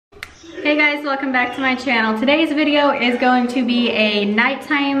Hey guys, welcome back to my channel. Today's video is going to be a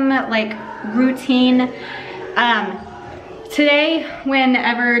nighttime routine. Today,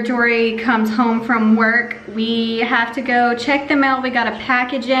 whenever Jory comes home from work, we have to go check the mail. We got a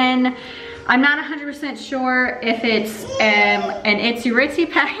package in. I'm not 100% sure if it's an Itsy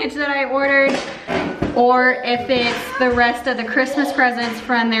Ritsy package that I ordered or if it's the rest of the Christmas presents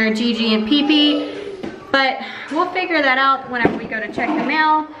from their Gigi and Pee, but we'll figure that out whenever we go to check the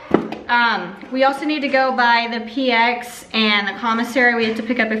mail. We also need to go by the PX and the commissary. We have to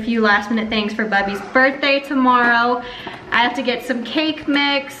pick up a few last minute things for Bubby's birthday tomorrow. I have to get some cake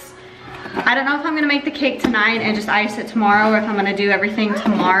mix. I don't know if I'm gonna make the cake tonight and just ice it tomorrow or if I'm gonna do everything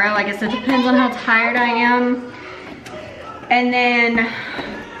tomorrow. I guess it depends on how tired I am. And then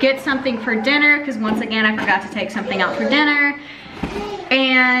get something for dinner, because once again I forgot to take something out for dinner.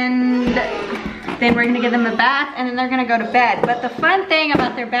 And then we're gonna give them a bath and then they're gonna go to bed. But the fun thing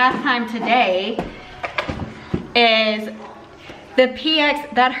about their bath time today is the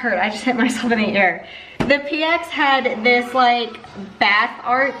PX, that hurt, I just hit myself in the ear. The PX had this bath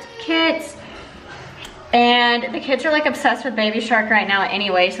art kit and the kids are obsessed with Baby Shark right now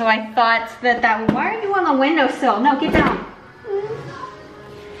anyway, so I thought that why are you on the windowsill? No, get down.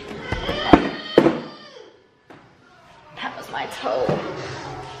 That was my toe.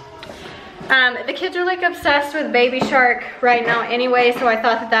 The kids are obsessed with Baby Shark right now anyway, so I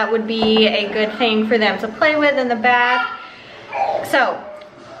thought that would be a good thing for them to play with in the bath. So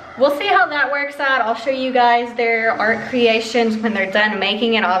we'll see how that works out. I'll show you guys their art creations when they're done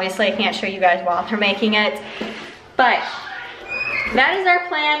making it. Obviously I can't show you guys while they're making it, but that is our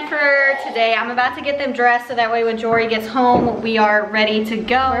plan for today. I'm about to get them dressed so that way when Jory gets home we are ready to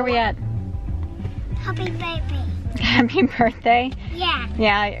go. Where are we at? Happy baby. Happy birthday? Yeah.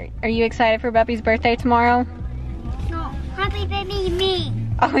 Yeah, are you excited for Bubby's birthday tomorrow? No, happy baby me.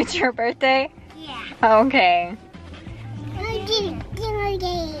 Oh, it's your birthday? Yeah. Oh, okay. Happy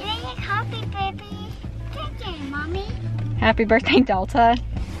baby. Thank you, Mommy. Happy birthday, Delta.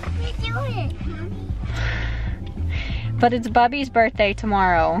 We do it, Mommy. But it's Bubby's birthday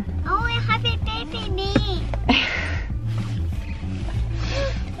tomorrow. Oh, happy baby me.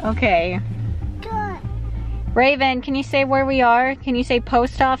 Okay. Good. Raven, can you say where we are? Can you say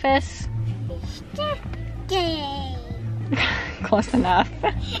post office? Day. Close enough.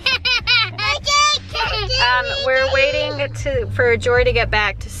 We're waiting for Jory to get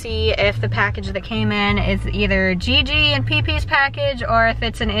back to see if the package that came in is either Gigi and Pee-Pee's package or if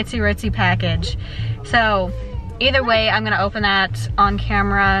it's an Itsy Ritsy package. So either way, I'm gonna open that on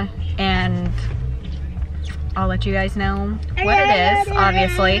camera and I'll let you guys know what it is,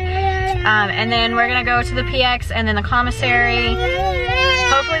 obviously. And then we're gonna go to the PX and then the commissary.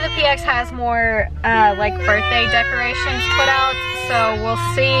 Hopefully the PX has more birthday decorations put out, so we'll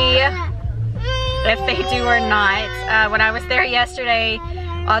see if they do or not. When I was there yesterday,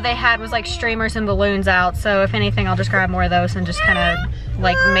 all they had was streamers and balloons out, so if anything I'll just grab more of those and just kind of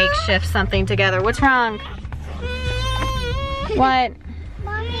makeshift something together. What's wrong? What?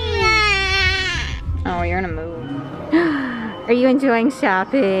 Oh, you're in a mood. Are you enjoying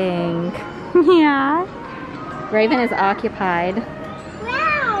shopping? Yeah. Raven is occupied.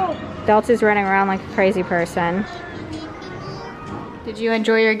 Wow. Delta's running around like a crazy person. Did you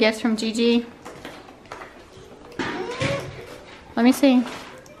enjoy your gifts from Gigi? Let me see.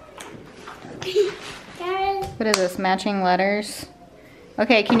 What is this? Matching letters?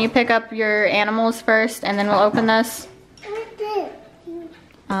 Okay, can you pick up your animals first and then we'll open this?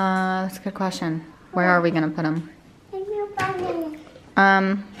 That's a good question. Where are we gonna put them?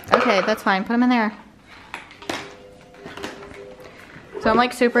 Okay, that's fine. Put them in there. So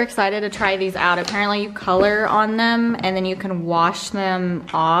I'm super excited to try these out. Apparently you color on them and then you can wash them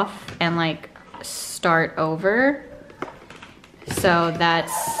off and start over. So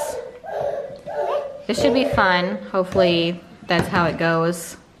this should be fun. Hopefully that's how it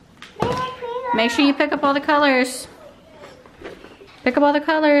goes. Make sure you pick up all the colors. Pick up all the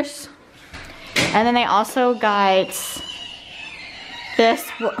colors. And then they also got this.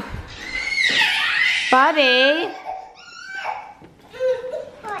 Bobby.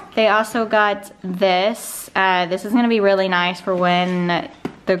 They also got this. This is gonna be really nice for when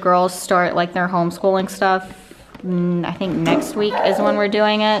the girls start their homeschooling stuff. I think next week is when we're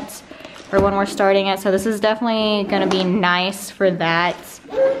doing it, or when we're starting it. So this is definitely gonna be nice for that.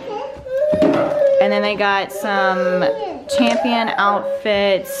 And then they got some champion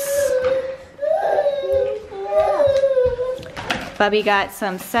outfits. Bubby got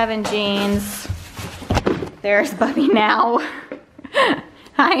some 7 jeans. There's Bubby now.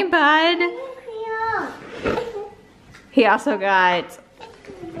 Hi, bud. He also got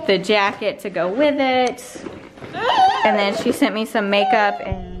the jacket to go with it. And then she sent me some makeup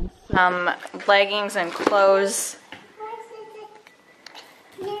and some leggings and clothes.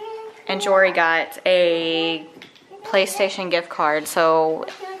 And Jory got a PlayStation gift card, so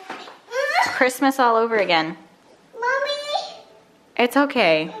Christmas all over again. Mommy! It's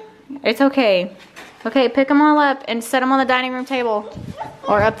okay. It's okay. Okay, pick them all up and set them on the dining room table.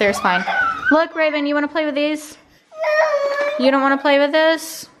 Or up there is fine. Look, Raven, you want to play with these? No! You don't want to play with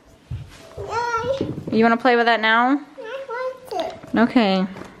this? No! You want to play with that now? I want it. Okay.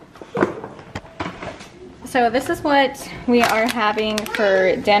 So this is what we are having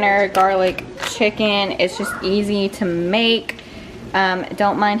for dinner. Garlic chicken. It's just easy to make.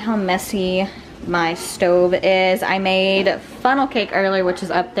 Don't mind how messy my stove is. I made funnel cake earlier, which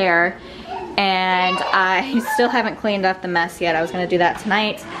is up there. And I still haven't cleaned up the mess yet. I was going to do that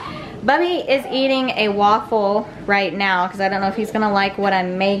tonight. Bubby is eating a waffle right now because I don't know if he's going to like what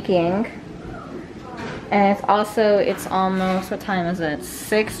I'm making. And it's almost, what time is it?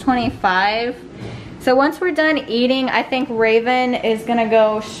 6:25. So once we're done eating, I think Raven is gonna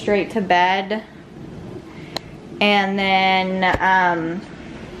go straight to bed. And then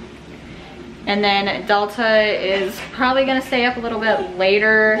Delta is probably gonna stay up a little bit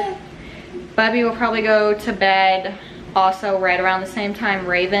later. Bubby will probably go to bed also right around the same time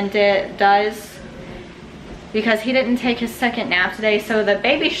Raven does. Because he didn't take his second nap today, so the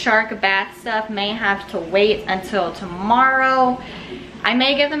baby shark bath stuff may have to wait until tomorrow. I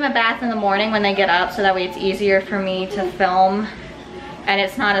may give them a bath in the morning when they get up, so that way it's easier for me to film and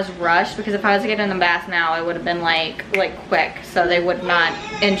it's not as rushed, because if I was getting them a bath now, it would have been like quick, so they would not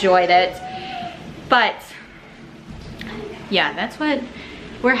enjoy it. But yeah, that's what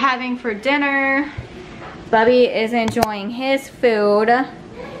we're having for dinner. Bubby is enjoying his food.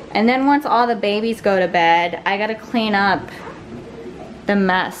 And then once all the babies go to bed, I gotta clean up the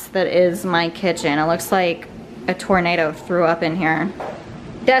mess that is my kitchen. It looks like a tornado threw up in here.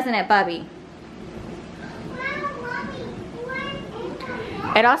 Doesn't it, Bubby?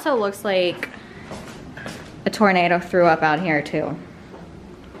 It also looks like a tornado threw up out here too.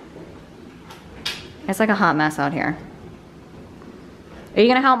 It's like a hot mess out here. Are you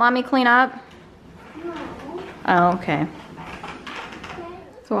gonna help Mommy clean up? No. Oh, okay.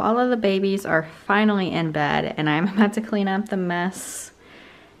 So all of the babies are finally in bed and I'm about to clean up the mess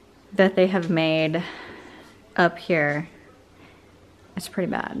that they have made up here. It's pretty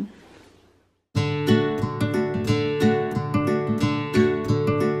bad.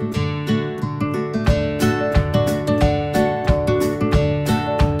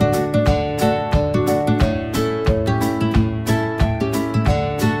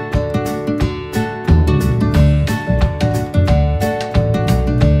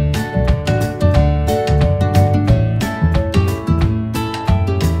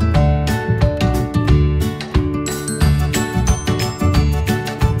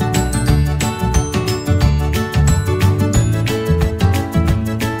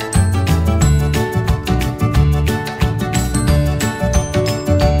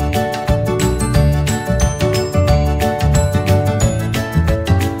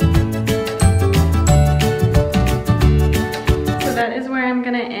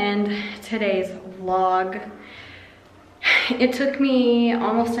 Today's vlog. It took me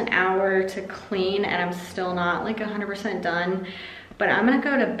almost an hour to clean and I'm still not like 100% done, but I'm gonna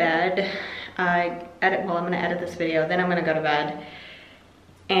go to bed. I'm gonna edit this video, then I'm gonna go to bed,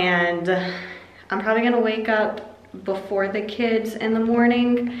 and I'm probably gonna wake up before the kids in the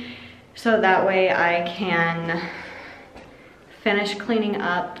morning so that way I can finish cleaning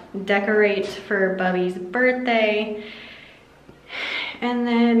up, decorate for Bubby's birthday, and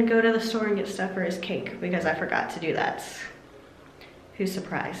then go to the store and get stuff for his cake because I forgot to do that. Who's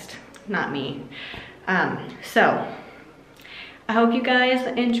surprised? Not me. So I hope you guys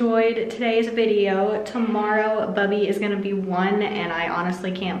enjoyed today's video. Tomorrow Bubby is gonna be 1 and I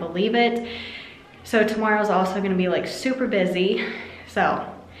honestly can't believe it. So tomorrow's also gonna be like super busy. So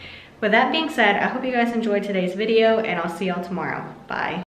with that being said, I hope you guys enjoyed today's video and I'll see y'all tomorrow. Bye.